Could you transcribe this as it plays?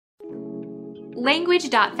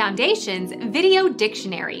Language.Foundation's Video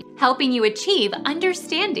Dictionary, helping you achieve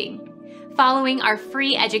understanding. Following our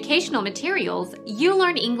free educational materials, you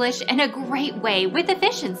learn English in a great way with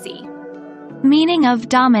efficiency. Meaning of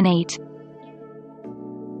dominate.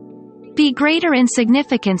 Be greater in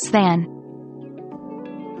significance than.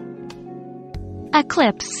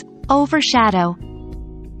 Eclipse, overshadow.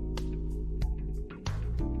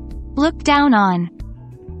 Look down on.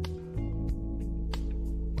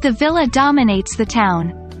 The villa dominates the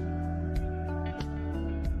town.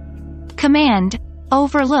 Command,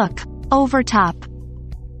 overlook, overtop.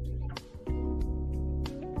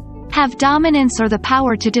 Have dominance or the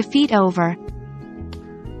power to defeat over.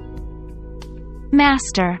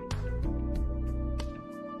 Master.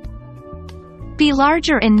 Be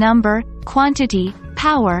larger in number, quantity,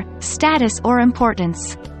 power, status or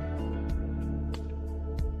importance.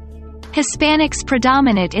 Hispanics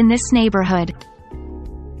predominate in this neighborhood.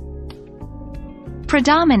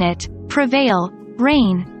 Predominate, prevail,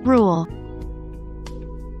 reign, rule.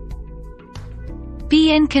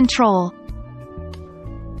 Be in control.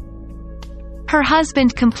 Her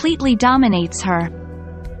husband completely dominates her.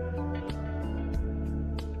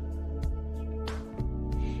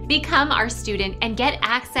 Become our student and get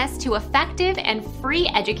access to effective and free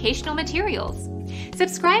educational materials.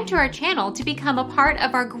 Subscribe to our channel to become a part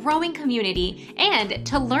of our growing community and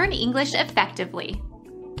to learn English effectively.